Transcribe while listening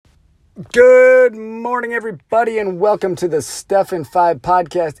Good morning, everybody, and welcome to the Stefan 5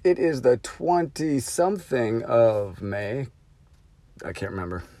 podcast. It is the 20-something of May. I can't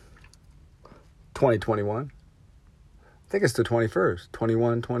remember. 2021. I think it's the 21st.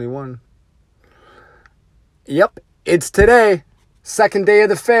 21. Yep, it's today. Second day of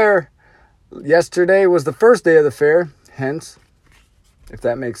the fair. Yesterday was the first day of the fair, hence, if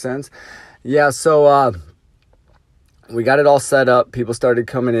that makes sense. Yeah, so we got it all set up. People started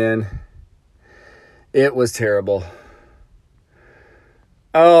coming in. It was terrible.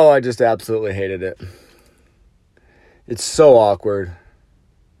 Oh, I just absolutely hated it. It's so awkward.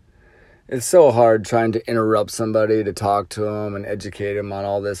 It's so hard trying to interrupt somebody to talk to them and educate them on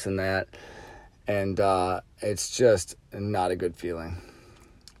all this and that. And it's just not a good feeling.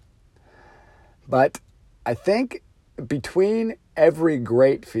 But I think between every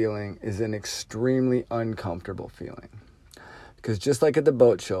great feeling is an extremely uncomfortable feeling. Because just like at the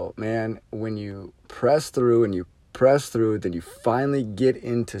boat show, man, when you press through, then you finally get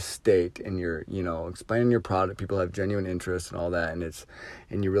into state and you're, explaining your product, people have genuine interest and all that,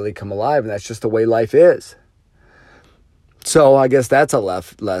 and you really come alive, and that's just the way life is. So I guess that's a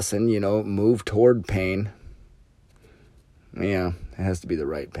lesson, move toward pain. Yeah, it has to be the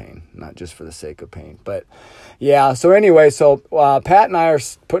right pain, not just for the sake of pain. But yeah, so anyway, Pat and I are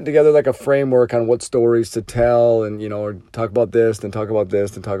putting together like a framework on what stories to tell and, or talk about this, then talk about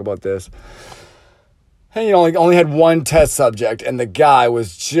this, then talk about this. And, only had one test subject, and the guy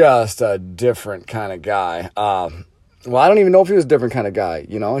was just a different kind of guy. I don't even know if he was a different kind of guy.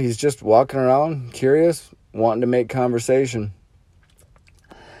 He's just walking around, curious, wanting to make conversation.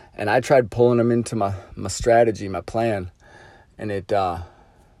 And I tried pulling him into my strategy, my plan. And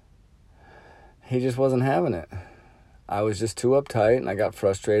he just wasn't having it. I was just too uptight, and I got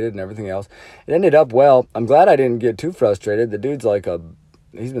frustrated and everything else. It ended up well. I'm glad I didn't get too frustrated. The dude's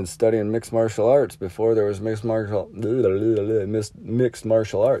he's been studying mixed martial arts before there was mixed martial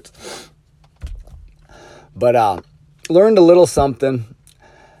arts. But learned a little something.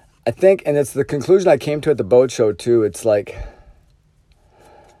 I think, and it's the conclusion I came to at the boat show too. It's like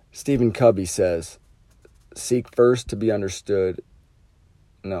Stephen Covey says, seek first to be understood.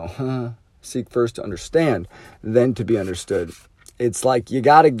 No, seek first to understand, then to be understood. It's like you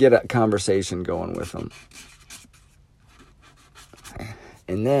got to get a conversation going with them.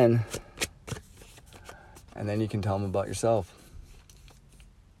 And then you can tell them about yourself.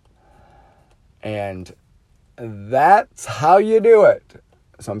 And that's how you do it.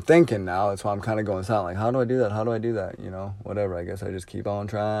 So I'm thinking now, that's why I'm kind of going silent. Like, how do I do that? How do I do that? Whatever. I guess I just keep on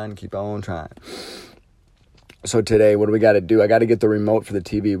trying. So today, what do we got to do? I got to get the remote for the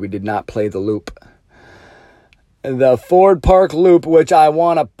TV. We did not play the loop. The Ford Park loop, which I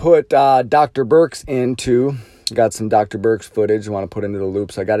want to put Dr. Burks into. Got some Dr. Burks footage I want to put into the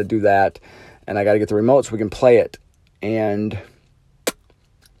loop, so I got to do that. And I got to get the remote so we can play it. And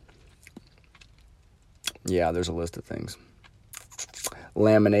yeah, there's a list of things.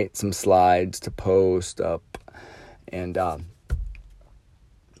 Laminate some slides to post up. And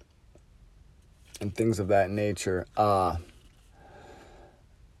things of that nature. So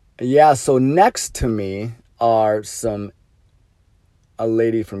next to me are a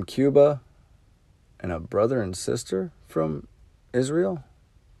lady from Cuba and a brother and sister from Israel.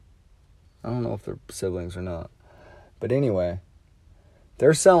 I don't know if they're siblings or not. But anyway,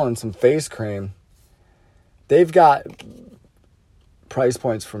 they're selling some face cream. They've got price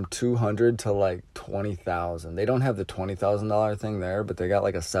points from $200 to like $20,000. They don't have the $20,000 thing there, but they got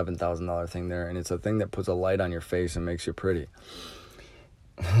like a $7,000 thing there, and it's a thing that puts a light on your face and makes you pretty.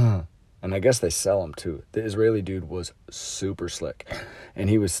 And I guess they sell them too. The Israeli dude was super slick, and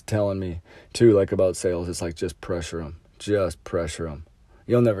he was telling me too, like about sales. It's like just pressure them.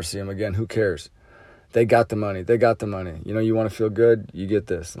 You'll never see them again. Who cares? They got the money. You want to feel good, you get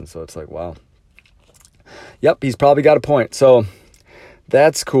this. And so it's like, wow. Yep, he's probably got a point. So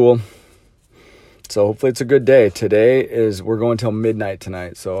that's cool. So hopefully it's a good day. We're going till midnight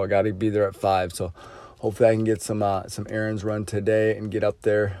tonight, so I got to be there at 5. So hopefully I can get some errands run today and get up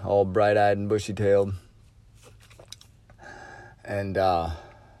there all bright-eyed and bushy-tailed. And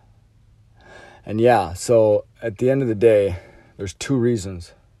yeah, so at the end of the day, there's 2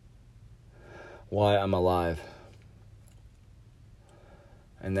 reasons why I'm alive.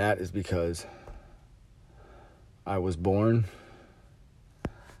 And that is because I was born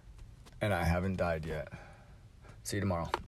and I haven't died yet. See you tomorrow.